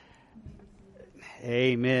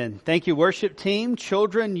Amen. Thank you, worship team.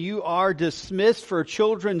 Children, you are dismissed for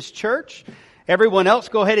Children's Church. Everyone else,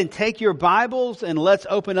 go ahead and take your Bibles and let's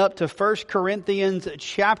open up to 1 Corinthians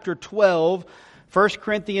chapter 12. 1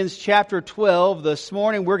 Corinthians chapter 12. This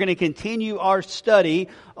morning we're going to continue our study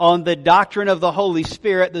on the doctrine of the Holy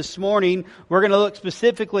Spirit. This morning we're going to look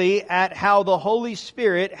specifically at how the Holy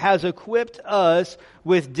Spirit has equipped us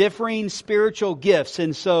with differing spiritual gifts.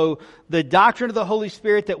 And so the doctrine of the Holy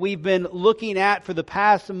Spirit that we've been looking at for the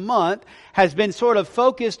past month has been sort of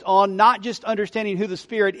focused on not just understanding who the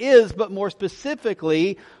Spirit is, but more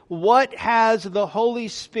specifically, what has the Holy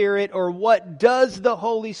Spirit, or what does the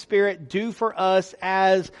Holy Spirit do for us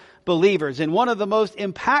as believers? And one of the most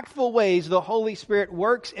impactful ways the Holy Spirit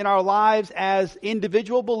works in our lives as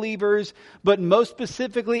individual believers, but most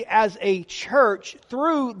specifically as a church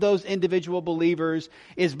through those individual believers,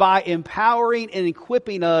 is by empowering and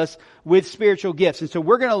equipping us with spiritual gifts. And so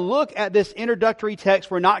we're going to look at this introductory text.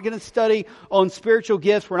 We're not going to study on spiritual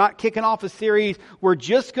gifts. We're not kicking off a series. We're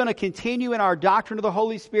just going to continue in our Doctrine of the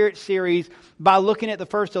Holy Spirit series by looking at the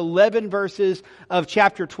first 11 verses of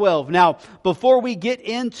chapter 12. Now, before we get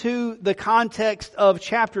into the context of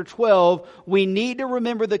chapter 12, we need to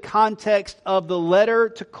remember the context of the letter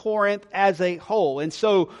to Corinth as a whole. And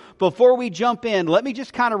so before we jump in, let me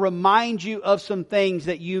just kind of remind you of some things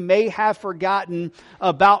that you may have forgotten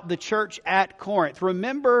about the church at Corinth.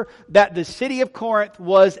 Remember that the city of Corinth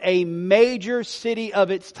was a major city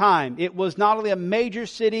of its time. It was not only a major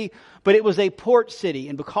city, but it was a port city.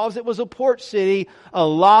 And because it was a port city, a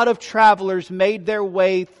lot of travelers made their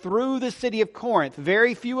way through the city of Corinth.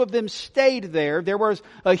 Very few of them stayed there. There was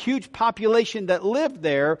a huge population that lived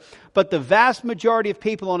there, but the vast majority of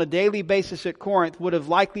people on a daily basis at Corinth would have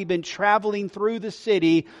likely been traveling through the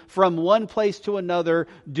city from one place to another,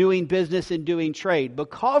 doing business and doing trade.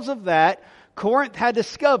 Because of that, Corinth had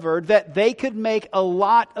discovered that they could make a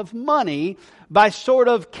lot of money by sort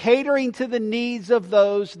of catering to the needs of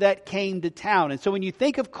those that came to town. And so when you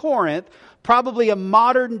think of Corinth, probably a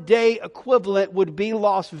modern day equivalent would be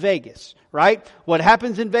Las Vegas, right? What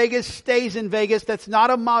happens in Vegas stays in Vegas. That's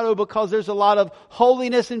not a motto because there's a lot of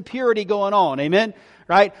holiness and purity going on. Amen?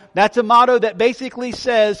 Right? That's a motto that basically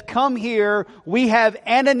says, come here, we have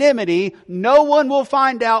anonymity, no one will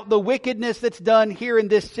find out the wickedness that's done here in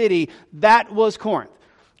this city. That was Corinth.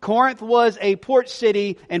 Corinth was a port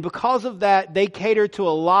city, and because of that, they catered to a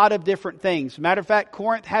lot of different things. Matter of fact,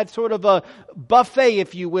 Corinth had sort of a buffet,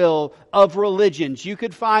 if you will, of religions. You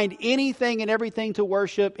could find anything and everything to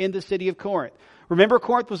worship in the city of Corinth. Remember,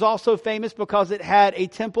 Corinth was also famous because it had a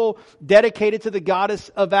temple dedicated to the goddess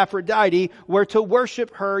of Aphrodite, where to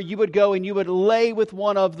worship her, you would go and you would lay with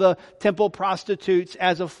one of the temple prostitutes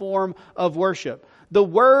as a form of worship. The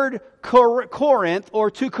word Corinth,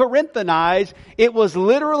 or to Corinthanize, it was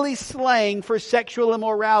literally slang for sexual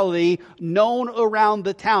immorality known around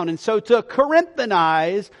the town. And so to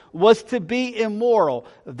Corinthanize was to be immoral.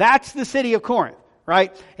 That's the city of Corinth,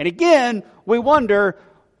 right? And again, we wonder,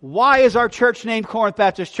 why is our church named Corinth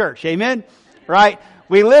Baptist Church? Amen? Right?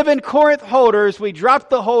 We live in Corinth Holders. We dropped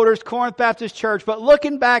the Holders, Corinth Baptist Church. But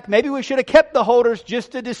looking back, maybe we should have kept the Holders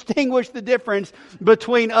just to distinguish the difference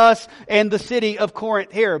between us and the city of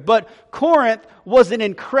Corinth here. But Corinth was an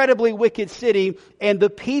incredibly wicked city. And the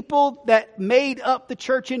people that made up the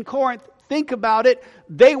church in Corinth, think about it,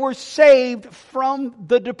 they were saved from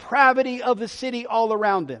the depravity of the city all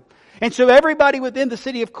around them. And so everybody within the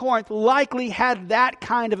city of Corinth likely had that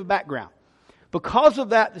kind of a background. Because of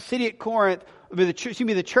that, the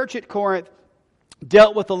church at Corinth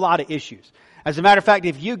dealt with a lot of issues. As a matter of fact,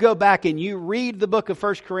 if you go back and you read the book of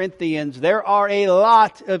 1 Corinthians, there are a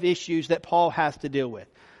lot of issues that Paul has to deal with.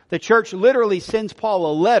 The church literally sends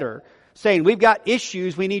Paul a letter saying, we've got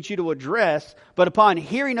issues we need you to address. But upon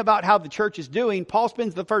hearing about how the church is doing, Paul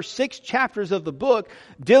spends the first 6 chapters of the book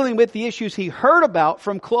dealing with the issues he heard about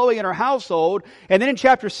from Chloe and her household. And then in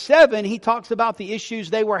chapter 7, he talks about the issues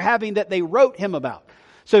they were having that they wrote him about.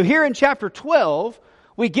 So here in chapter 12,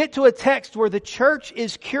 we get to a text where the church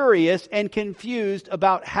is curious and confused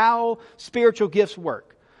about how spiritual gifts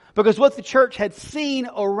work. Because what the church had seen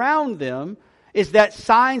around them is that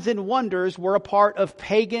signs and wonders were a part of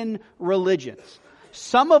pagan religions.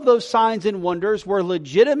 Some of those signs and wonders were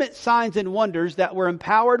legitimate signs and wonders that were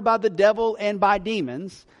empowered by the devil and by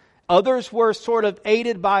demons. Others were sort of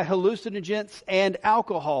aided by hallucinogens and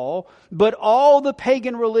alcohol. But all the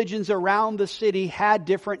pagan religions around the city had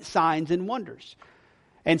different signs and wonders.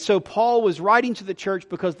 And so Paul was writing to the church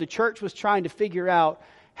because the church was trying to figure out,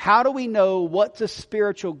 how do we know what's a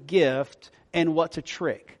spiritual gift and what's a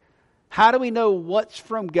trick? How do we know what's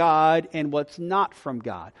from God and what's not from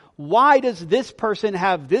God? Why does this person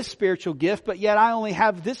have this spiritual gift, but yet I only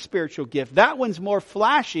have this spiritual gift? That one's more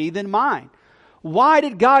flashy than mine. Why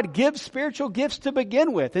did God give spiritual gifts to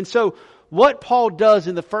begin with? And so what Paul does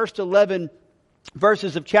in the first 11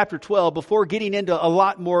 verses of chapter 12, before getting into a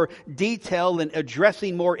lot more detail and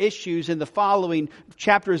addressing more issues in the following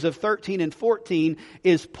chapters of 13 and 14,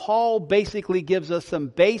 is Paul basically gives us some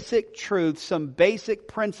basic truths, some basic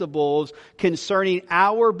principles concerning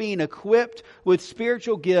our being equipped with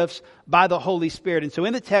spiritual gifts by the Holy Spirit. And so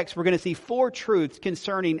in the text, we're going to see 4 truths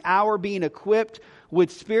concerning our being equipped with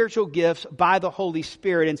spiritual gifts by the Holy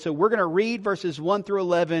Spirit. And so we're going to read verses 1 through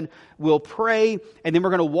 11. We'll pray, and then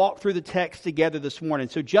we're going to walk through the text together this morning.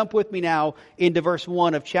 So jump with me now into verse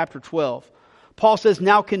 1 of chapter 12. Paul says,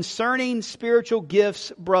 "Now concerning spiritual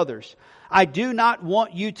gifts, brothers, I do not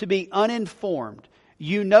want you to be uninformed.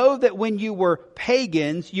 You know that when you were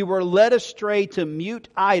pagans, you were led astray to mute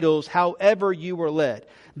idols, however you were led.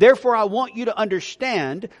 Therefore, I want you to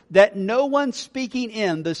understand that no one speaking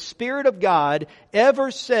in the Spirit of God ever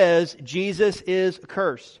says Jesus is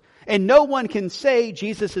accursed. And no one can say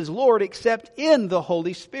Jesus is Lord except in the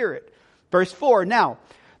Holy Spirit." Verse 4, "Now,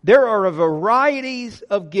 there are varieties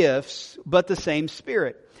of gifts, but the same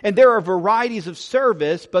Spirit. And there are varieties of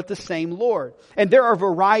service, but the same Lord. And there are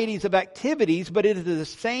varieties of activities, but it is the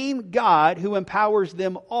same God who empowers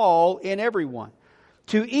them all in everyone.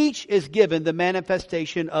 To each is given the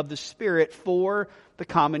manifestation of the Spirit for the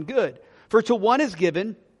common good. For to one is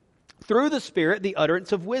given through the Spirit the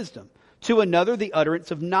utterance of wisdom, to another the utterance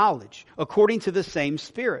of knowledge, according to the same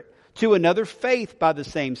Spirit. To another faith by the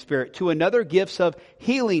same Spirit. To another gifts of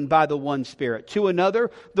healing by the one Spirit. To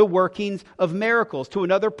another the workings of miracles. To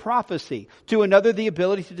another prophecy. To another the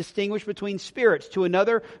ability to distinguish between spirits. To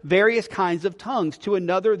another various kinds of tongues. To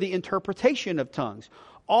another the interpretation of tongues.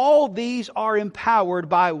 All these are empowered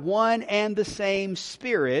by one and the same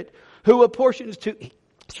Spirit, who apportions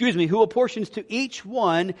to each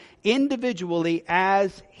one individually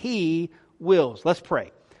as He wills." Let's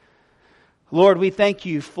pray. Lord, we thank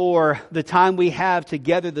you for the time we have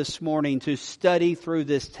together this morning to study through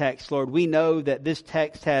this text. Lord, we know that this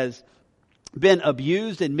text has been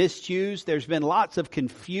abused and misused. There's been lots of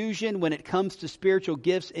confusion when it comes to spiritual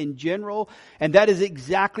gifts in general. And that is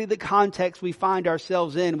exactly the context we find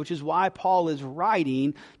ourselves in, which is why Paul is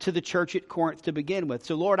writing to the church at Corinth to begin with.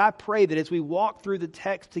 So Lord, I pray that as we walk through the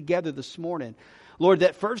text together this morning, Lord,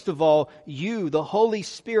 that first of all, you, the Holy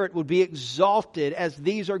Spirit, would be exalted, as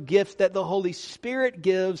these are gifts that the Holy Spirit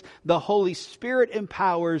gives, the Holy Spirit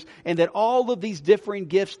empowers, and that all of these differing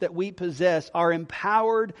gifts that we possess are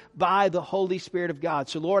empowered by the Holy Spirit of God.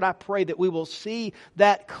 So Lord, I pray that we will see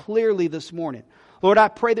that clearly this morning. Lord, I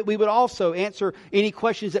pray that we would also answer any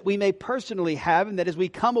questions that we may personally have, and that as we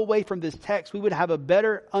come away from this text, we would have a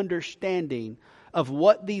better understanding of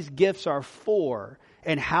what these gifts are for,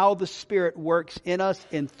 and how the Spirit works in us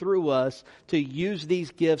and through us to use these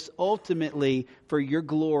gifts ultimately for your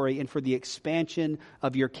glory and for the expansion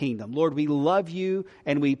of your kingdom. Lord, we love you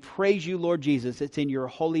and we praise you, Lord Jesus. It's in your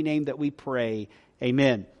holy name that we pray.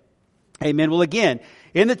 Amen. Amen. Well, again,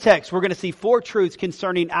 in the text, we're going to see 4 truths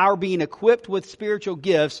concerning our being equipped with spiritual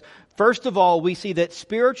gifts. First of all, we see that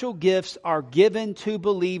spiritual gifts are given to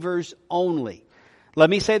believers only. Let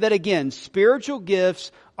me say that again. Spiritual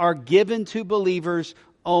gifts are given to believers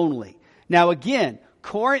only. Now again,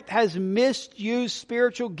 Corinth has misused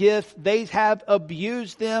spiritual gifts. They have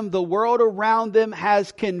abused them. The world around them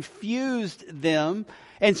has confused them.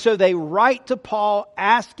 And so they write to Paul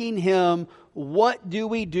asking him, what do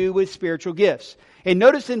we do with spiritual gifts? And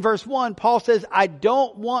notice in verse 1, Paul says, I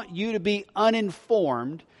don't want you to be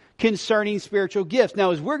uninformed concerning spiritual gifts.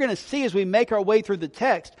 Now, as we're going to see as we make our way through the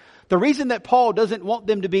text, the reason that Paul doesn't want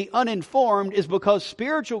them to be uninformed is because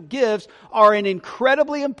spiritual gifts are an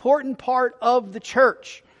incredibly important part of the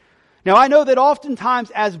church. Now, I know that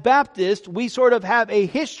oftentimes as Baptists, we sort of have a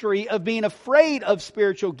history of being afraid of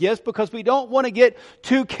spiritual gifts because we don't want to get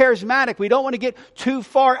too charismatic. We don't want to get too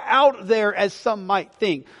far out there, as some might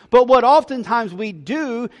think. But what oftentimes we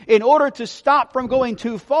do in order to stop from going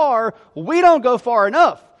too far, we don't go far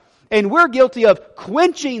enough. And we're guilty of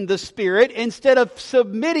quenching the Spirit instead of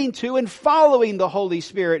submitting to and following the Holy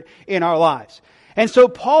Spirit in our lives. And so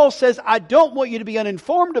Paul says, I don't want you to be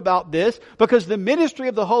uninformed about this, because the ministry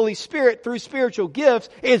of the Holy Spirit through spiritual gifts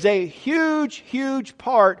is a huge, huge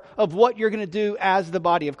part of what you're going to do as the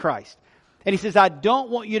body of Christ. And he says, I don't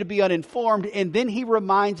want you to be uninformed. And then he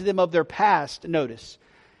reminds them of their past. Notice,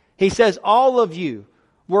 he says, all of you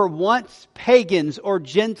were once pagans or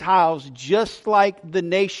Gentiles, just like the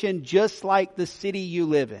nation, just like the city you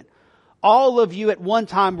live in. All of you at one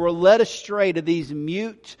time were led astray to these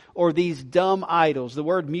mute or these dumb idols. The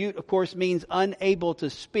word mute, of course, means unable to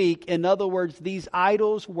speak. In other words, these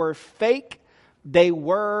idols were fake. They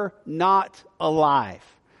were not alive.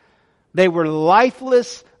 They were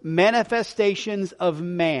lifeless manifestations of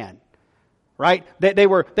man. Right? They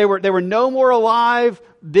were no more alive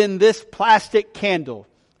than this plastic candle.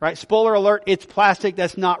 Right? Spoiler alert, it's plastic,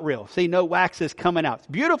 that's not real. See, no wax is coming out. It's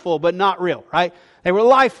beautiful, but not real, right? They were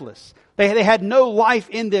lifeless. They had no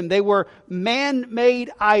life in them. They were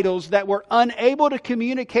man-made idols that were unable to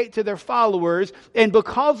communicate to their followers. And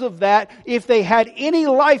because of that, if they had any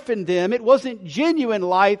life in them, it wasn't genuine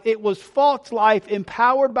life. It was false life,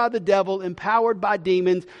 empowered by the devil, empowered by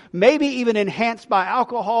demons, maybe even enhanced by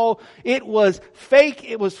alcohol. It was fake.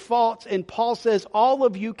 It was false. And Paul says, all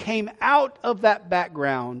of you came out of that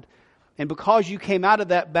background. And because you came out of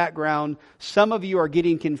that background, some of you are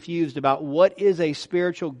getting confused about what is a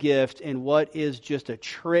spiritual gift and what is just a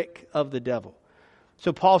trick of the devil.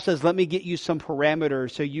 So Paul says, let me get you some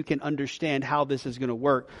parameters so you can understand how this is going to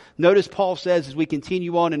work. Notice Paul says, as we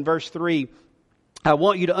continue on in verse 3, I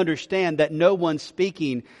want you to understand that no one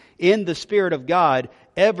speaking in the Spirit of God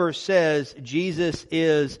ever says Jesus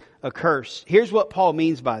is accursed. Here's what Paul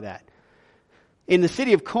means by that. In the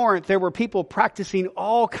city of Corinth, there were people practicing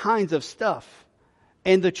all kinds of stuff.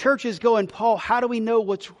 And the church is going, Paul, how do we know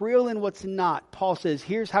what's real and what's not? Paul says,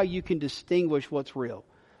 here's how you can distinguish what's real.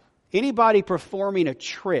 Anybody performing a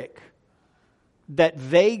trick that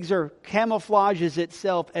vagues or camouflages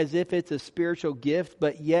itself as if it's a spiritual gift,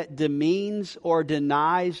 but yet demeans or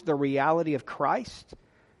denies the reality of Christ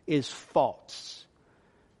is false.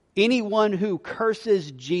 Anyone who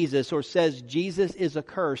curses Jesus or says Jesus is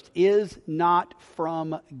accursed is not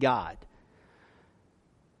from God.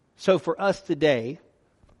 So for us today,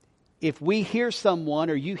 if we hear someone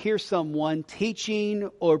or you hear someone teaching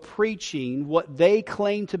or preaching what they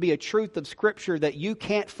claim to be a truth of Scripture that you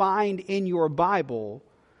can't find in your Bible,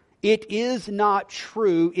 it is not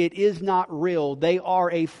true. It is not real. They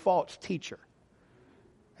are a false teacher.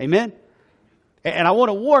 Amen? And I want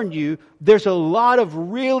to warn you, there's a lot of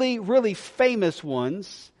really, really famous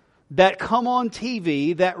ones that come on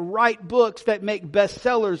TV, that write books, that make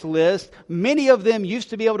bestsellers lists. Many of them used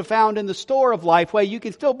to be able to be found in the store of Lifeway. You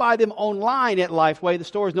can still buy them online at Lifeway. The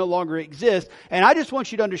stores no longer exist. And I just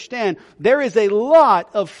want you to understand, there is a lot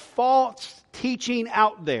of false teaching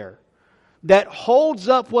out there that holds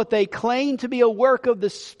up what they claim to be a work of the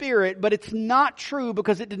Spirit, but it's not true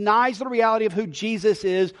because it denies the reality of who Jesus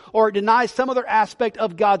is, or it denies some other aspect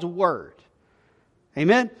of God's Word.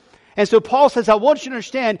 Amen? And so Paul says, I want you to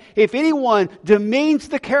understand, if anyone demeans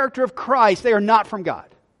the character of Christ, they are not from God.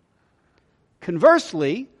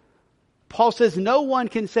 Conversely, Paul says no one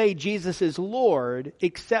can say Jesus is Lord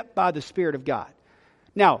except by the Spirit of God.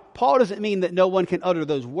 Now, Paul doesn't mean that no one can utter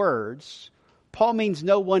those words. Paul means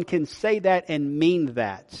no one can say that and mean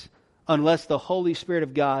that unless the Holy Spirit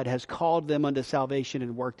of God has called them unto salvation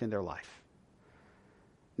and worked in their life.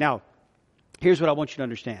 Now, here's what I want you to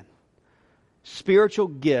understand. Spiritual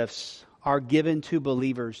gifts are given to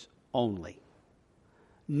believers only.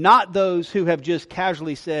 Not those who have just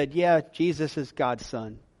casually said, yeah, Jesus is God's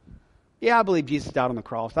Son. Yeah, I believe Jesus died on the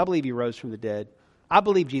cross. I believe He rose from the dead. I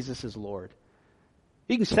believe Jesus is Lord.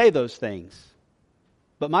 You can say those things.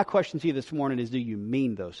 But my question to you this morning is, do you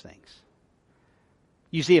mean those things?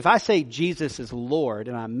 You see, if I say Jesus is Lord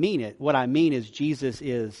and I mean it, what I mean is Jesus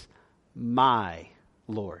is my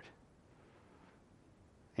Lord.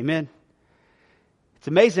 Amen? It's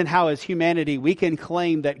amazing how as humanity we can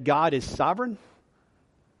claim that God is sovereign,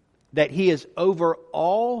 that He is over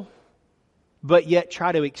all, but yet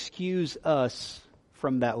try to excuse us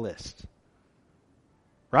from that list.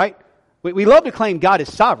 Right? We love to claim God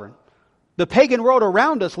is sovereign. The pagan world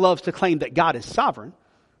around us loves to claim that God is sovereign,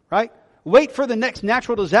 right? Wait for the next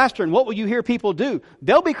natural disaster, and what will you hear people do?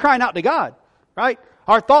 They'll be crying out to God, right?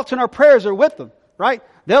 Our thoughts and our prayers are with them, right?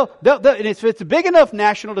 They'll and if it's a big enough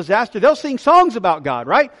national disaster, they'll sing songs about God,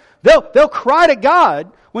 right? They'll cry to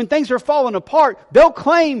God when things are falling apart. They'll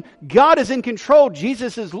claim God is in control,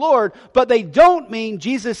 Jesus is Lord, but they don't mean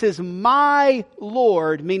Jesus is my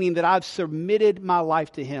Lord, meaning that I've submitted my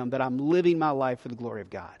life to Him, that I'm living my life for the glory of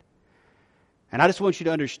God. And I just want you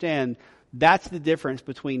to understand that's the difference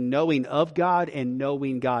between knowing of God and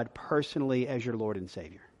knowing God personally as your Lord and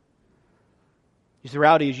Savior. The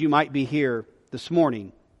reality is you might be here this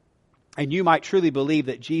morning and you might truly believe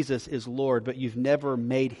that Jesus is Lord, but you've never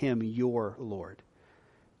made Him your Lord.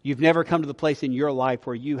 You've never come to the place in your life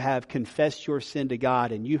where you have confessed your sin to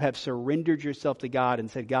God and you have surrendered yourself to God and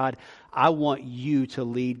said, God, I want you to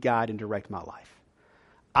lead, guide, and direct my life.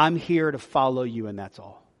 I'm here to follow you, and that's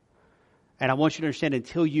all. And I want you to understand,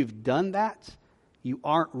 until you've done that, you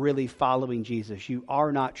aren't really following Jesus. You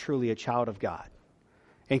are not truly a child of God.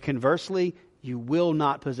 And conversely, you will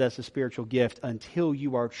not possess a spiritual gift until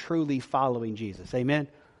you are truly following Jesus. Amen?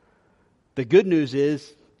 The good news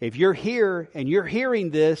is, if you're here and you're hearing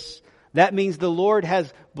this, that means the Lord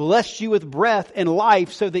has blessed you with breath and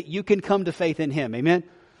life so that you can come to faith in Him. Amen?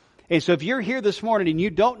 And so if you're here this morning and you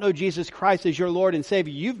don't know Jesus Christ as your Lord and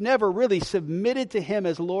Savior, you've never really submitted to Him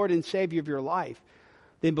as Lord and Savior of your life,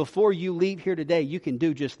 then before you leave here today, you can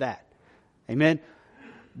do just that. Amen?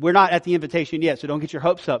 We're not at the invitation yet, so don't get your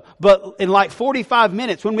hopes up. But in like 45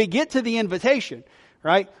 minutes, when we get to the invitation,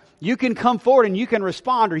 right, you can come forward and you can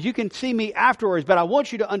respond, or you can see me afterwards. But I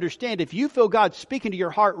want you to understand, if you feel God speaking to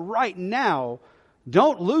your heart right now,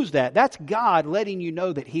 don't lose that. That's God letting you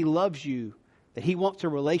know that He loves you, that He wants a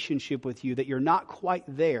relationship with you, that you're not quite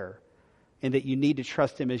there, and that you need to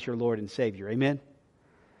trust Him as your Lord and Savior. Amen?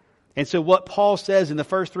 And so what Paul says in the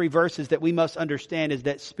first 3 verses that we must understand is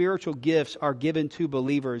that spiritual gifts are given to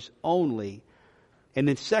believers only. And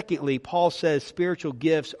then secondly, Paul says spiritual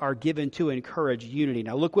gifts are given to encourage unity.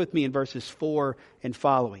 Now look with me in verses 4 and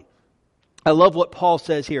following. I love what Paul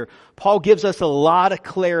says here. Paul gives us a lot of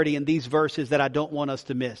clarity in these verses that I don't want us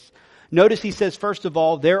to miss. Notice he says, first of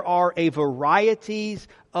all, there are a varieties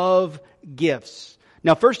of gifts.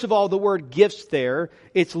 Now, first of all, the word gifts there,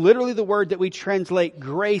 it's literally the word that we translate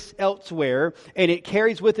grace elsewhere, and it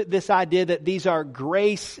carries with it this idea that these are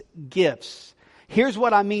grace gifts. Here's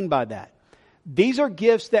what I mean by that. These are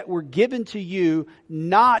gifts that were given to you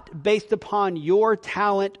not based upon your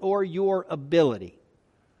talent or your ability.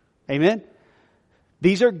 Amen?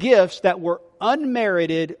 These are gifts that were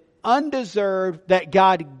unmerited, undeserved, that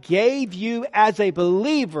God gave you as a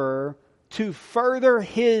believer to further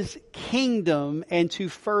His kingdom and to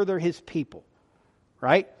further His people.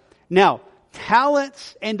 Right? Now,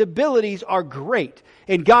 talents and abilities are great.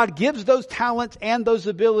 And God gives those talents and those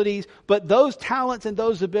abilities, but those talents and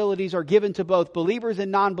those abilities are given to both believers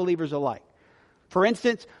and non-believers alike. For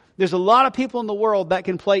instance, there's a lot of people in the world that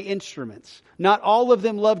can play instruments. Not all of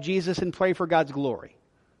them love Jesus and pray for God's glory.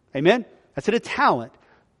 Amen? That's a talent.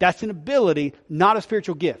 That's an ability, not a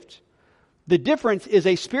spiritual gift. The difference is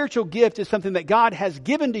a spiritual gift is something that God has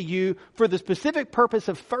given to you for the specific purpose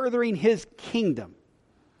of furthering His kingdom.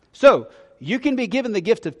 So, you can be given the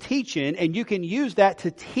gift of teaching, and you can use that to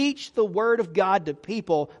teach the Word of God to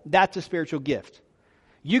people. That's a spiritual gift.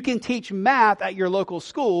 You can teach math at your local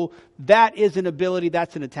school. That is an ability.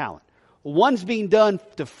 That's a talent. One's being done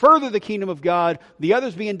to further the kingdom of God. The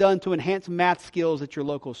other's being done to enhance math skills at your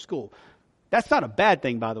local school. That's not a bad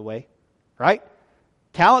thing, by the way. Right?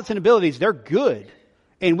 Talents and abilities, they're good.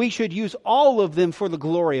 And we should use all of them for the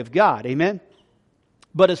glory of God. Amen?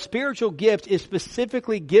 But a spiritual gift is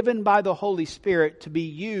specifically given by the Holy Spirit to be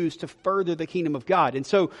used to further the kingdom of God. And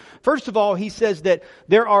so, first of all, he says that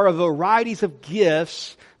there are a varieties of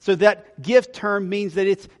gifts. So that gift term means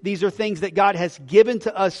that these are things that God has given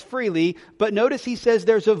to us freely. But notice he says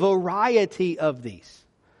there's a variety of these.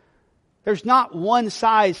 There's not one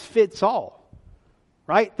size fits all.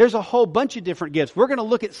 Right? There's a whole bunch of different gifts. We're going to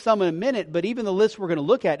look at some in a minute, but even the list we're going to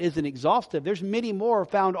look at isn't exhaustive. There's many more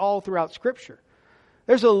found all throughout Scripture.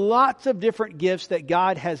 There's lots of different gifts that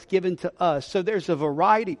God has given to us. So there's a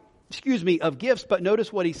variety, of gifts, but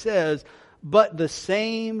notice what he says, but the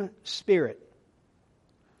same Spirit.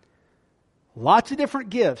 Lots of different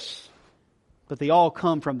gifts, but they all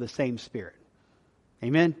come from the same Spirit.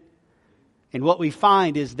 Amen? And what we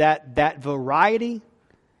find is that variety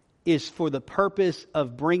is for the purpose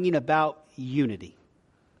of bringing about unity.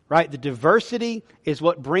 Right? The diversity is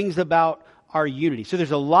what brings about our unity. So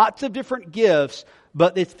there's lots of different gifts,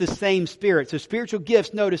 but it's the same Spirit. So spiritual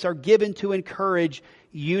gifts, notice, are given to encourage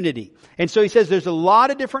unity. And so he says there's a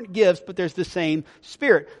lot of different gifts, but there's the same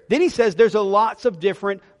Spirit. Then he says there's lots of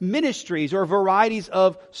different ministries or varieties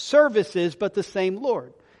of services, but the same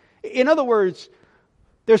Lord. In other words,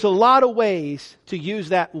 there's a lot of ways to use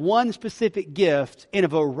that one specific gift in a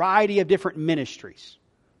variety of different ministries.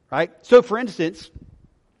 Right? So for instance,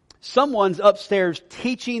 someone's upstairs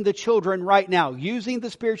teaching the children right now, using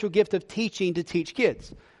the spiritual gift of teaching to teach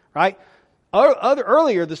kids. Right?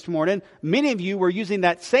 Earlier this morning, many of you were using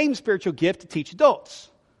that same spiritual gift to teach adults.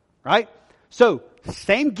 Right? So,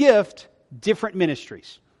 same gift, different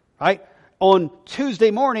ministries. Right? On Tuesday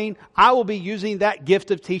morning, I will be using that gift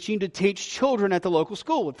of teaching to teach children at the local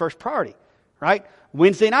school at First Priority. Right?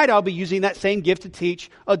 Wednesday night, I'll be using that same gift to teach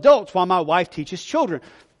adults while my wife teaches children.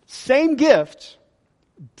 Same gift,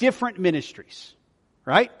 different ministries.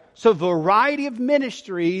 Right? So variety of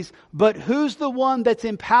ministries, but who's the one that's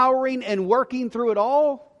empowering and working through it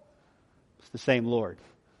all? It's the same Lord.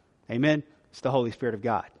 Amen? It's the Holy Spirit of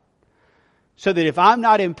God. So that if I'm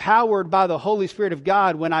not empowered by the Holy Spirit of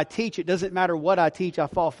God when I teach, it doesn't matter what I teach, I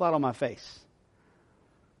fall flat on my face.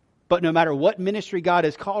 But no matter what ministry God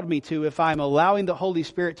has called me to, if I'm allowing the Holy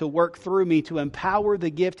Spirit to work through me to empower the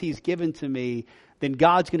gift He's given to me, then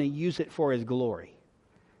God's going to use it for His glory.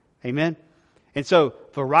 Amen? And so,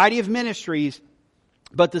 variety of ministries,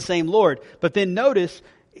 but the same Lord. But then notice,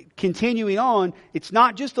 continuing on, it's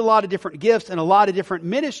not just a lot of different gifts and a lot of different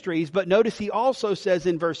ministries, but notice He also says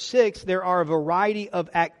in verse 6, there are a variety of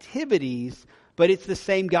activities, but it's the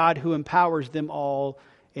same God who empowers them all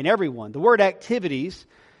and everyone. The word activities,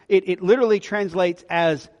 it literally translates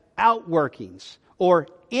as outworkings, or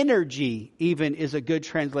energy even is a good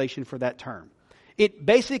translation for that term. It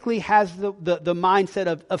basically has the mindset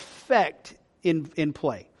of effect in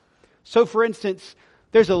play. So for instance,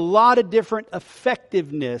 there's a lot of different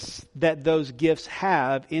effectiveness that those gifts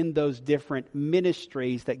have in those different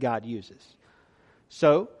ministries that God uses.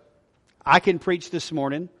 So, I can preach this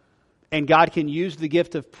morning, and God can use the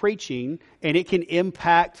gift of preaching, and it can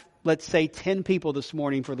impact, let's say, 10 people this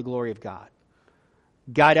morning for the glory of God.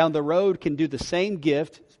 Guy down the road can do the same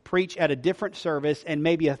gift, preach at a different service, and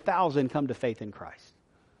maybe 1,000 come to faith in Christ.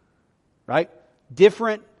 Right?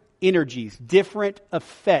 Different energies, different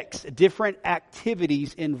effects, different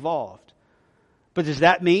activities involved. But does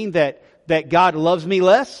that mean that God loves me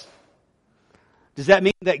less? Does that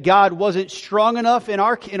mean that God wasn't strong enough in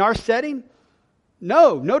our setting?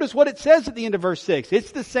 No. Notice what it says at the end of verse 6.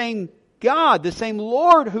 It's the same God, the same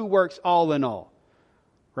Lord who works all in all.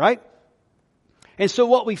 Right? And so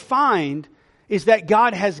what we find is that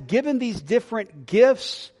God has given these different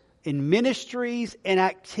gifts and ministries and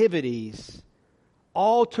activities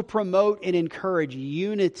all to promote and encourage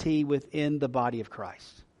unity within the body of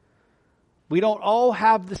Christ. We don't all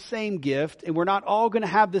have the same gift, and we're not all going to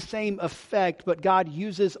have the same effect, but God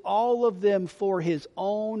uses all of them for His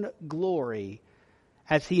own glory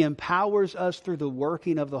as He empowers us through the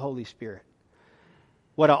working of the Holy Spirit.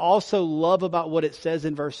 What I also love about what it says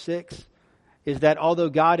in verse 6 is that although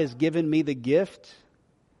God has given me the gift,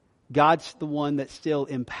 God's the one that still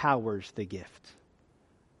empowers the gift.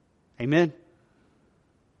 Amen?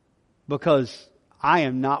 Because I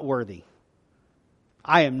am not worthy.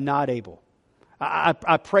 I am not able.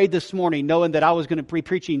 I prayed this morning knowing that I was going to be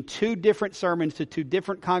preaching 2 different sermons to 2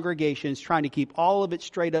 different congregations, trying to keep all of it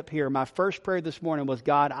straight up here. My first prayer this morning was,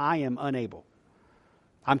 God, I am unable.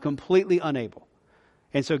 I'm completely unable.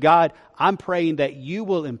 And so, God, I'm praying that you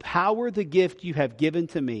will empower the gift you have given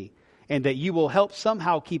to me, and that you will help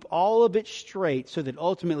somehow keep all of it straight so that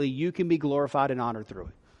ultimately you can be glorified and honored through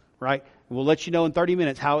it. Right? We'll let you know in 30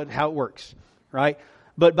 minutes how it works. Right?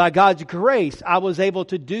 But by God's grace, I was able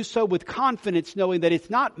to do so with confidence, knowing that it's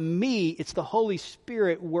not me, it's the Holy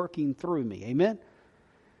Spirit working through me. Amen?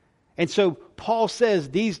 And so Paul says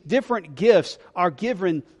these different gifts are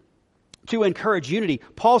given to encourage unity.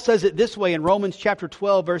 Paul says it this way in Romans chapter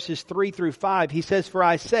 12, verses 3 through 5. He says, for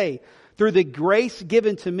I say, through the grace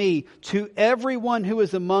given to me, to everyone who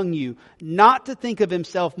is among you, not to think of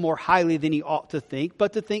himself more highly than he ought to think,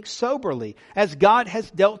 but to think soberly, as God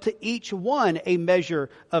has dealt to each one a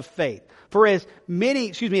measure of faith. For as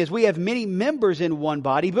we have many members in one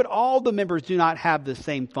body, but all the members do not have the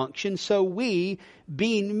same function, so we,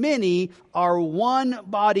 being many, are one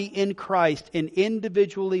body in Christ and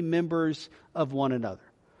individually members of one another.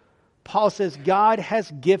 Paul says God has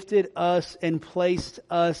gifted us and placed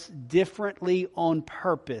us differently on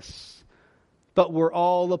purpose, but we're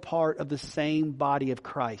all a part of the same body of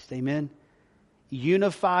Christ. Amen?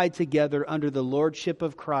 Unified together under the lordship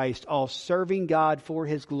of Christ, all serving God for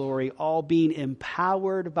His glory, all being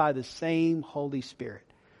empowered by the same Holy Spirit.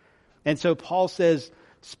 And so Paul says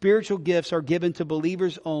spiritual gifts are given to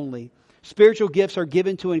believers only. Spiritual gifts are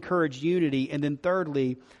given to encourage unity. And then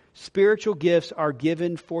thirdly, spiritual gifts are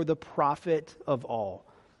given for the profit of all.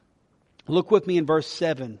 Look with me in verse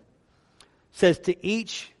 7. It says, to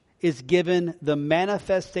each is given the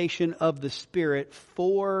manifestation of the Spirit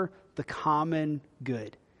for the common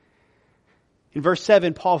good. In verse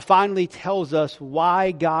 7, Paul finally tells us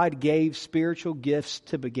why God gave spiritual gifts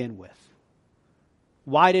to begin with.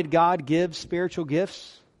 Why did God give spiritual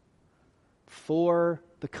gifts? For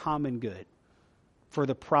the common good. For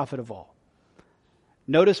the profit of all.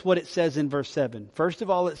 Notice what it says in verse 7. First of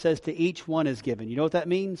all, it says to each one is given. You know what that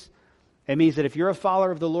means? It means that if you're a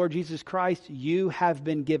follower of the Lord Jesus Christ, you have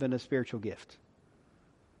been given a spiritual gift.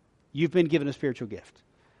 You've been given a spiritual gift.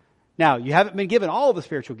 Now, you haven't been given all the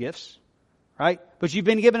spiritual gifts, right? But you've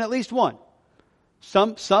been given at least one.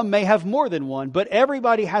 Some may have more than one, but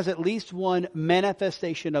everybody has at least one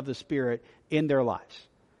manifestation of the Spirit in their lives.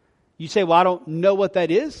 You say, well, I don't know what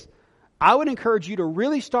that is. I would encourage you to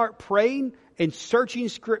really start praying and searching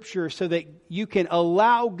Scripture so that you can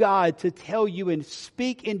allow God to tell you and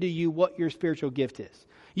speak into you what your spiritual gift is.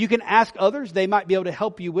 You can ask others. They might be able to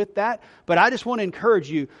help you with that. But I just want to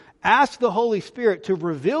encourage you, ask the Holy Spirit to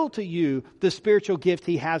reveal to you the spiritual gift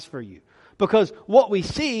He has for you. Because what we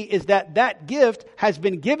see is that that gift has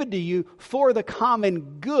been given to you for the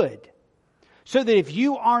common good. So that if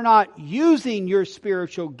you are not using your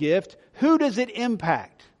spiritual gift, who does it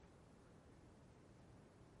impact?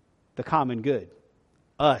 The common good.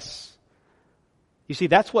 Us. You see,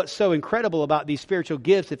 that's what's so incredible about these spiritual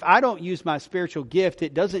gifts. If I don't use my spiritual gift,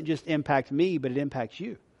 it doesn't just impact me, but it impacts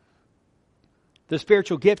you. The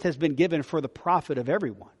spiritual gift has been given for the profit of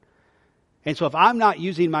everyone. And so if I'm not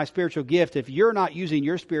using my spiritual gift, if you're not using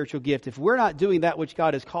your spiritual gift, if we're not doing that which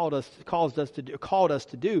God has called us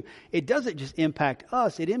to do, it doesn't just impact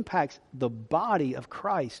us, it impacts the body of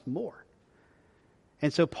Christ more.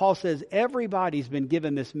 And so Paul says everybody's been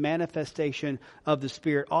given this manifestation of the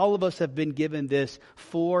Spirit. All of us have been given this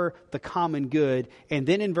for the common good. And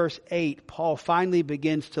then in verse 8, Paul finally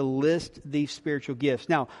begins to list these spiritual gifts.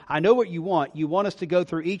 Now, I know what you want. You want us to go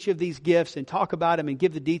through each of these gifts and talk about them and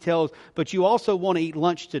give the details, but you also want to eat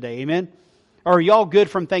lunch today. Amen? Or are y'all good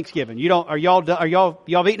from Thanksgiving? Are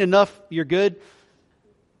y'all eaten enough? You're good?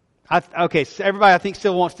 Okay, so everybody I think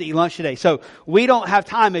still wants to eat lunch today. So we don't have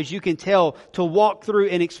time, as you can tell, to walk through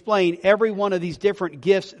and explain every one of these different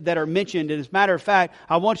gifts that are mentioned. And as a matter of fact,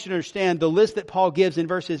 I want you to understand the list that Paul gives in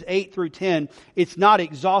verses 8 through 10, it's not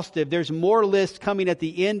exhaustive. There's more lists coming at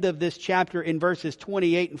the end of this chapter in verses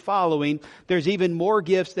 28 and following. There's even more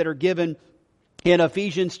gifts that are given in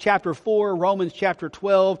Ephesians chapter 4, Romans chapter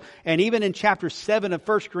 12, and even in chapter 7 of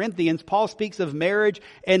 1 Corinthians, Paul speaks of marriage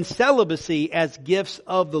and celibacy as gifts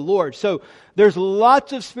of the Lord. So there's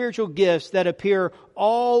lots of spiritual gifts that appear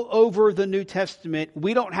all over the New Testament.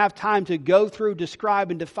 We don't have time to go through, describe,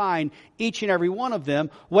 and define each and every one of them.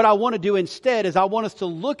 What I want to do instead is I want us to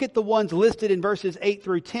look at the ones listed in verses 8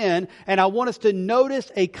 through 10, and I want us to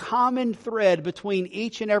notice a common thread between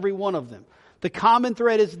each and every one of them. The common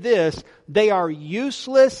thread is this: they are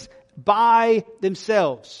useless by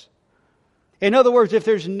themselves. In other words, if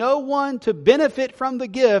there's no one to benefit from the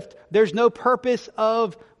gift, there's no purpose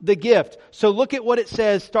of the gift. So look at what it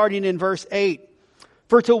says starting in verse 8.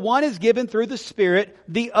 For to one is given through the Spirit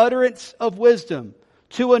the utterance of wisdom,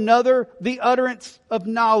 to another the utterance of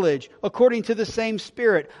knowledge, according to the same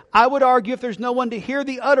Spirit. I would argue if there's no one to hear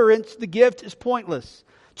the utterance, the gift is pointless.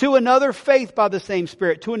 To another, faith by the same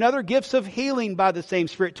Spirit. To another, gifts of healing by the same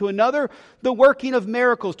Spirit. To another, the working of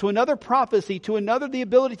miracles. To another, prophecy. To another, the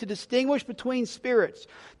ability to distinguish between spirits.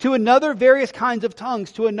 To another, various kinds of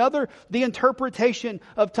tongues. To another, the interpretation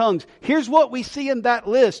of tongues. Here's what we see in that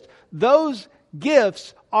list. Those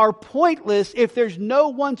gifts are pointless if there's no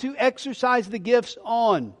one to exercise the gifts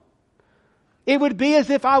on. It would be as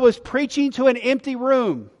if I was preaching to an empty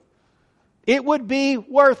room. It would be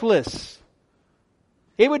worthless.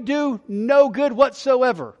 It would do no good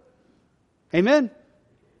whatsoever. Amen?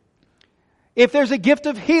 If there's a gift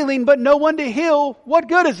of healing but no one to heal, what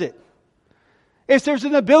good is it? If there's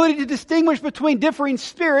an ability to distinguish between differing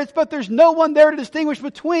spirits but there's no one there to distinguish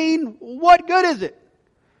between, what good is it?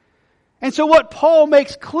 And so what Paul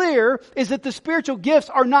makes clear is that the spiritual gifts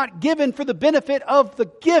are not given for the benefit of the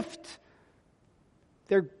gift.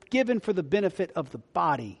 They're given for the benefit of the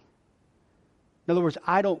body. In other words,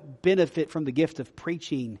 I don't benefit from the gift of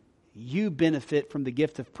preaching. You benefit from the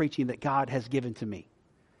gift of preaching that God has given to me.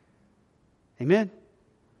 Amen?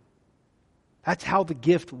 That's how the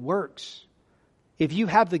gift works. If you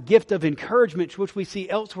have the gift of encouragement, which we see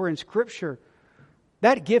elsewhere in Scripture,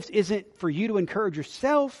 that gift isn't for you to encourage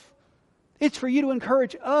yourself. It's for you to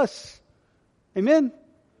encourage us. Amen?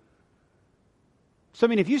 So,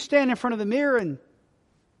 if you stand in front of the mirror and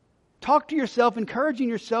talk to yourself, encouraging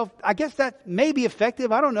yourself, I guess that may be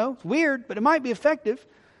effective. I don't know. It's weird, but it might be effective.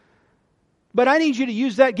 But I need you to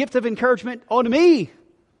use that gift of encouragement on me.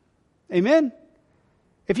 Amen?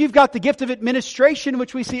 If you've got the gift of administration,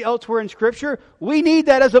 which we see elsewhere in Scripture, we need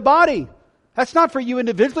that as a body. That's not for you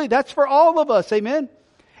individually. That's for all of us. Amen?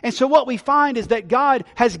 And so what we find is that God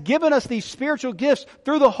has given us these spiritual gifts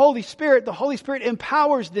through the Holy Spirit. The Holy Spirit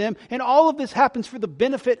empowers them. And all of this happens for the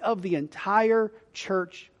benefit of the entire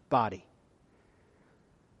church body.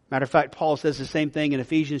 Matter of fact, Paul says the same thing in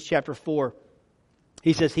Ephesians chapter 4.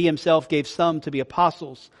 He says he himself gave some to be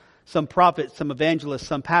apostles, some prophets, some evangelists,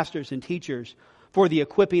 some pastors and teachers for the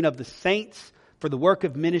equipping of the saints, for the work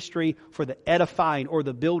of ministry, for the edifying or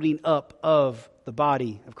the building up of the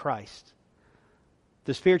body of Christ.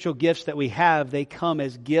 The spiritual gifts that we have, they come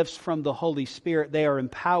as gifts from the Holy Spirit. They are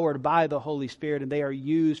empowered by the Holy Spirit, and they are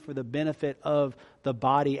used for the benefit of the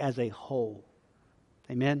body as a whole.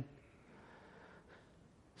 Amen?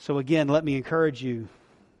 So again, let me encourage you,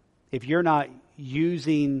 if you're not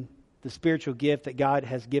using the spiritual gift that God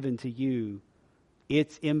has given to you,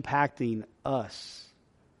 it's impacting us,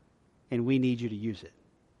 and we need you to use it.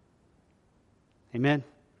 Amen?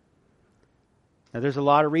 Now, there's a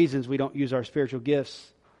lot of reasons we don't use our spiritual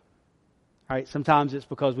gifts. Right? Sometimes it's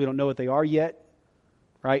because we don't know what they are yet.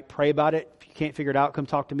 Right? Pray about it. If you can't figure it out, come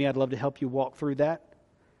talk to me. I'd love to help you walk through that.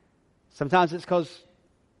 Sometimes it's because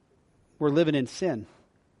we're living in sin.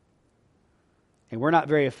 And we're not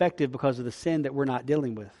very effective because of the sin that we're not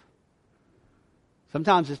dealing with.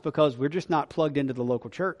 Sometimes it's because we're just not plugged into the local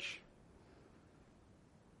church.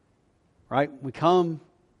 Right? We come,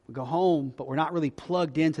 we go home, but we're not really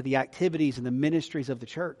plugged into the activities and the ministries of the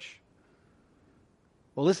church.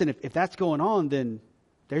 Well, listen, if that's going on, then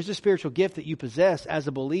there's a spiritual gift that you possess as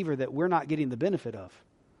a believer that we're not getting the benefit of.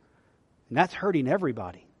 And that's hurting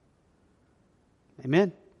everybody.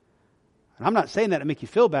 Amen? And I'm not saying that to make you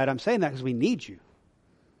feel bad. I'm saying that because we need you.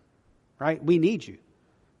 Right? We need you.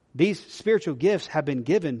 These spiritual gifts have been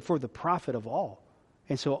given for the profit of all.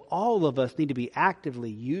 And so all of us need to be actively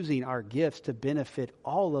using our gifts to benefit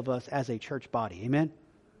all of us as a church body. Amen?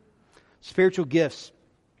 Spiritual gifts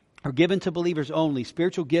are given to believers only.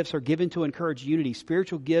 Spiritual gifts are given to encourage unity.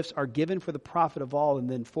 Spiritual gifts are given for the profit of all. And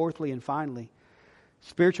then fourthly and finally,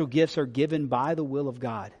 spiritual gifts are given by the will of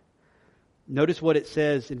God. Notice what it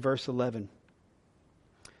says in verse 11.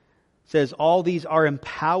 It says, all these are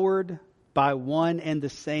empowered by one and the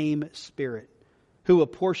same Spirit, who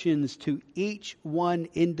apportions to each one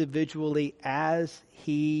individually as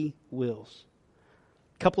He wills.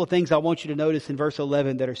 A couple of things I want you to notice in verse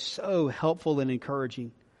 11 that are so helpful and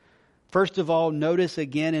encouraging. First of all, notice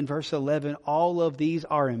again in verse 11, all of these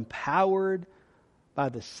are empowered by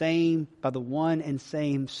the one and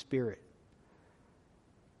same Spirit.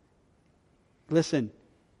 Listen,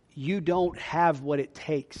 you don't have what it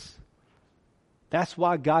takes. That's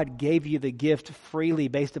why God gave you the gift freely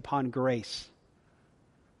based upon grace.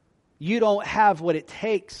 You don't have what it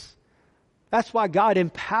takes. That's why God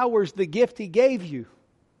empowers the gift He gave you.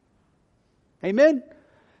 Amen?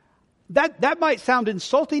 That might sound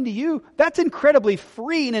insulting to you. That's incredibly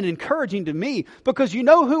freeing and encouraging to me, because you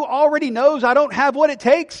know who already knows I don't have what it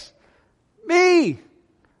takes? Me.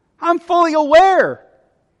 I'm fully aware.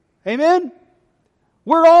 Amen?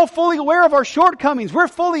 We're all fully aware of our shortcomings. We're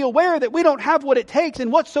fully aware that we don't have what it takes.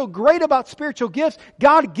 And what's so great about spiritual gifts,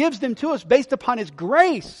 God gives them to us based upon His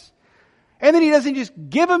grace. And then He doesn't just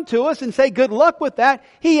give them to us and say, good luck with that.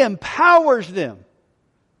 He empowers them.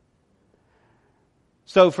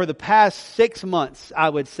 So for the past 6 months, I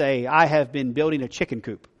would say I have been building a chicken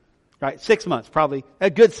coop. Right? 6 months, probably. A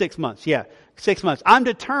good 6 months. Yeah. 6 months. I'm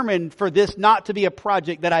determined for this not to be a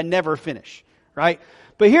project that I never finish. Right?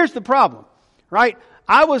 But here's the problem. Right?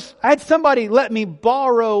 I had somebody let me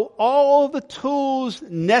borrow all the tools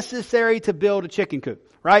necessary to build a chicken coop.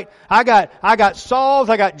 Right? I got saws,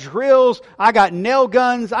 I got drills, I got nail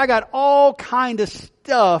guns, I got all kind of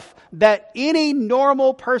stuff that any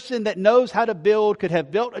normal person that knows how to build could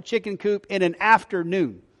have built a chicken coop in an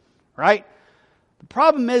afternoon. Right? The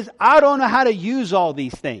problem is I don't know how to use all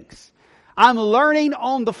these things. I'm learning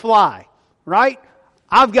on the fly. Right?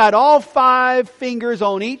 I've got all 5 fingers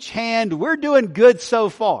on each hand. We're doing good so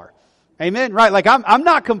far. Amen? Right? Like I'm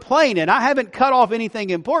not complaining. I haven't cut off anything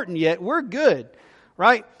important yet. We're good.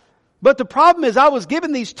 Right? But the problem is I was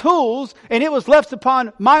given these tools and it was left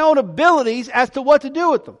upon my own abilities as to what to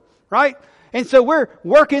do with them. Right? And so we're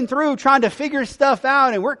working through trying to figure stuff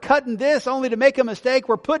out, and we're cutting this only to make a mistake.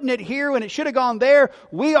 We're putting it here when it should have gone there.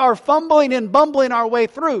 We are fumbling and bumbling our way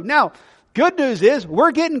through. Now, good news is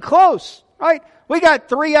we're getting close. Right? We got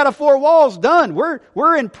 3 out of 4 walls done.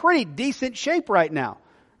 We're in pretty decent shape right now.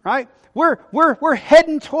 Right? We're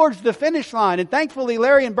heading towards the finish line. And thankfully,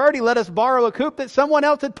 Larry and Bertie let us borrow a coop that someone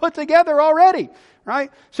else had put together already.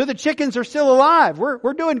 Right? So the chickens are still alive.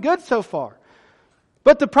 We're doing good so far.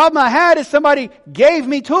 But the problem I had is somebody gave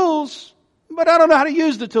me tools, but I don't know how to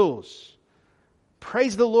use the tools.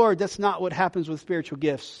 Praise the Lord, that's not what happens with spiritual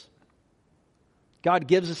gifts. God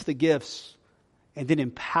gives us the gifts and then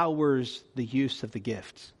empowers the use of the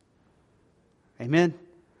gifts. Amen?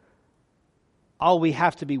 All we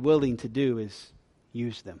have to be willing to do is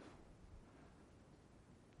use them.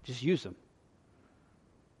 Just use them.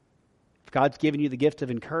 If God's given you the gift of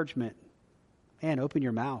encouragement, man, open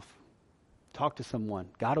your mouth. Talk to someone.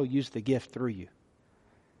 God will use the gift through you.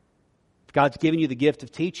 If God's given you the gift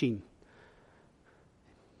of teaching,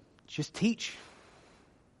 just teach.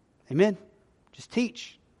 Amen? Just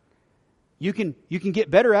teach. You can get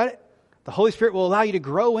better at it. The Holy Spirit will allow you to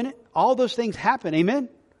grow in it. All those things happen. Amen?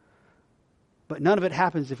 But none of it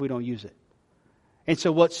happens if we don't use it. And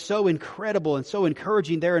so what's so incredible and so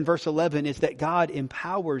encouraging there in verse 11 is that God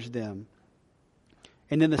empowers them.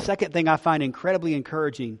 And then the second thing I find incredibly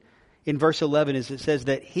encouraging in verse 11 is it says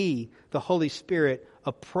that He, the Holy Spirit,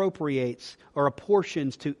 appropriates or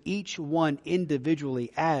apportions to each one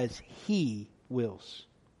individually as He wills.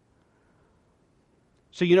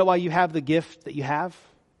 So you know why you have the gift that you have?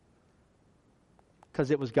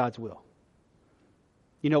 Because it was God's will.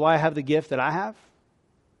 You know why I have the gift that I have?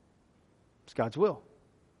 It's God's will.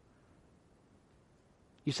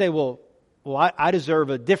 You say, well, I deserve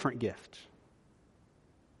a different gift.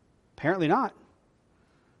 Apparently not.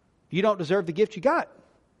 You don't deserve the gift you got.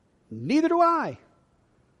 Neither do I.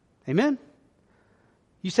 Amen?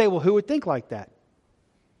 You say, well, who would think like that?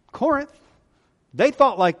 Corinth. They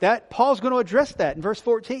thought like that. Paul's going to address that in verse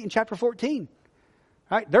 14, in chapter 14.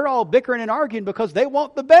 Right? They're all bickering and arguing because they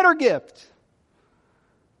want the better gift.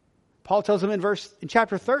 Paul tells them in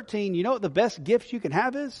chapter 13, you know what the best gift you can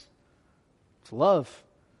have is? It's love.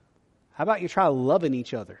 How about you try loving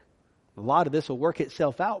each other? A lot of this will work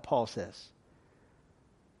itself out, Paul says.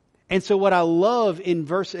 And so what I love in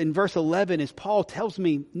verse 11 is Paul tells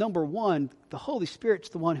me, number one, the Holy Spirit's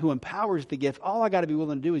the one who empowers the gift. All I got to be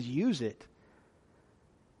willing to do is use it.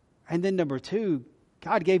 And then number two,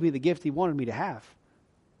 God gave me the gift He wanted me to have.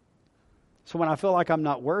 So when I feel like I'm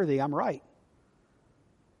not worthy, I'm right.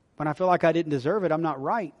 When I feel like I didn't deserve it, I'm not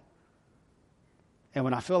right. And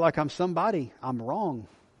when I feel like I'm somebody, I'm wrong.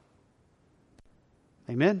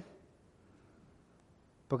 Amen?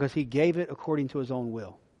 Because He gave it according to His own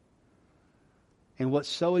will. And what's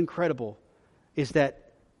so incredible is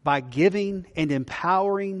that by giving and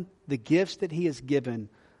empowering the gifts that He has given,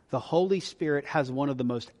 the Holy Spirit has one of the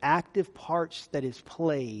most active parts that is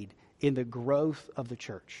played in the growth of the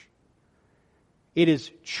church. It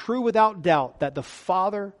is true without doubt that the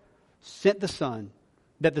Father sent the Son,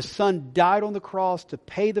 that the Son died on the cross to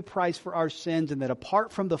pay the price for our sins, and that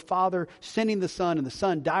apart from the Father sending the Son and the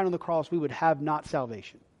Son dying on the cross, we would have not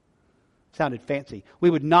salvation. Sounded fancy. We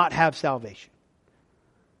would not have salvation.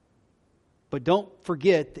 But don't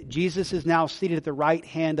forget that Jesus is now seated at the right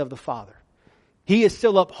hand of the Father. He is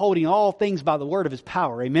still upholding all things by the word of His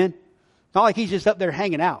power. Amen? Not like He's just up there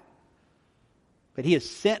hanging out. But He has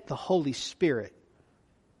sent the Holy Spirit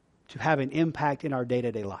to have an impact in our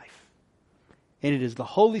day-to-day life. And it is the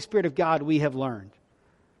Holy Spirit of God, we have learned,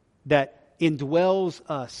 that indwells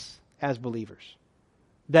us as believers.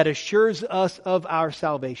 That assures us of our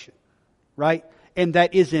salvation. Right? And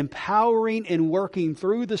that is empowering and working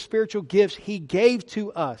through the spiritual gifts He gave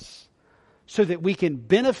to us so that we can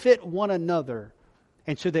benefit one another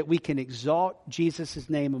and so that we can exalt Jesus'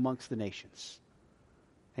 name amongst the nations.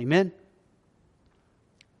 Amen?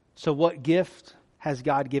 So what gift has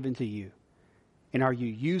God given to you? And are you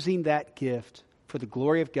using that gift for the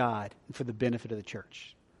glory of God and for the benefit of the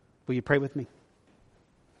church? Will you pray with me?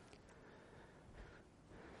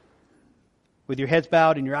 With your heads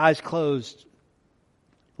bowed and your eyes closed,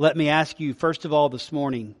 let me ask you, first of all this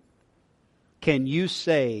morning, can you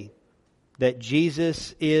say that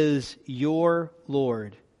Jesus is your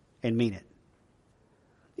Lord and mean it?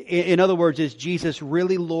 In other words, is Jesus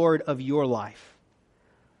really Lord of your life?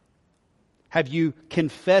 Have you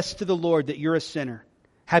confessed to the Lord that you're a sinner?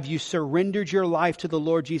 Have you surrendered your life to the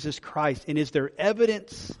Lord Jesus Christ? And is there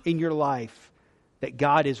evidence in your life that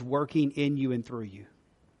God is working in you and through you?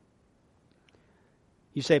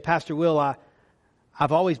 You say, Pastor Will,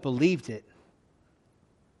 I've always believed it,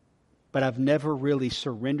 but I've never really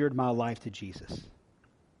surrendered my life to Jesus.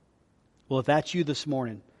 Well, if that's you this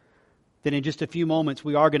morning, then in just a few moments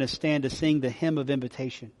we are going to stand to sing the hymn of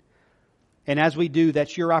invitation. And as we do,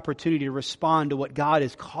 that's your opportunity to respond to what God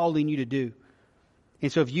is calling you to do.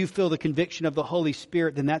 And so if you feel the conviction of the Holy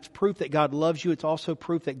Spirit, then that's proof that God loves you. It's also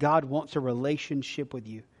proof that God wants a relationship with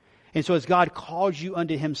you. And so as God calls you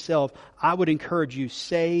unto Himself, I would encourage you,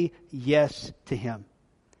 say yes to Him.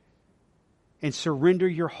 And surrender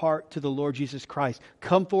your heart to the Lord Jesus Christ.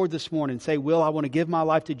 Come forward this morning and say, Will, I want to give my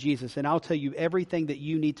life to Jesus. And I'll tell you everything that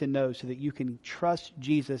you need to know so that you can trust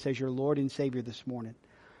Jesus as your Lord and Savior this morning.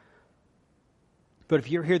 But if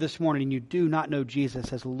you're here this morning and you do not know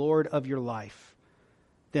Jesus as Lord of your life,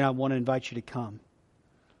 then I want to invite you to come.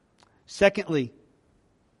 Secondly,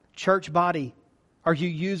 church body, are you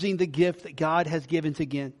using the gift that God has given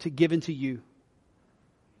to you?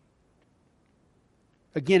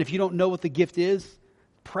 Again, if you don't know what the gift is,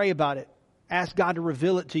 pray about it. Ask God to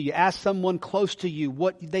reveal it to you. Ask someone close to you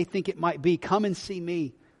what they think it might be. Come and see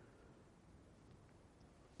me.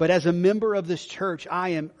 But as a member of this church, I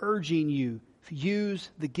am urging you to use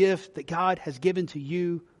the gift that God has given to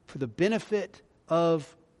you for the benefit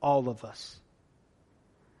of all of us.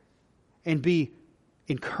 And be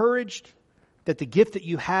encouraged that the gift that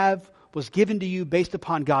you have was given to you based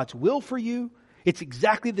upon God's will for you. It's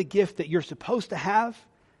exactly the gift that you're supposed to have.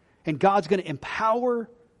 And God's going to empower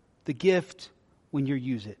the gift when you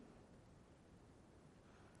use it.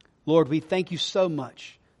 Lord, we thank you so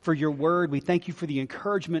much for your word. We thank you for the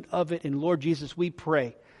encouragement of it. And Lord Jesus, we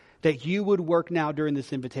pray that you would work now during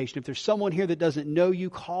this invitation. If there's someone here that doesn't know you,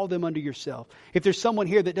 call them unto yourself. If there's someone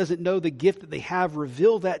here that doesn't know the gift that they have,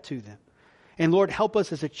 reveal that to them. And Lord, help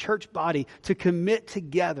us as a church body to commit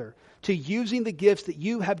together to using the gifts that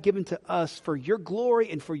you have given to us for your glory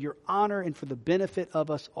and for your honor and for the benefit of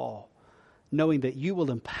us all, knowing that you will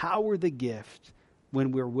empower the gift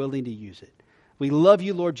when we're willing to use it. We love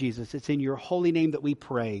you, Lord Jesus. It's in your holy name that we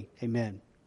pray. Amen.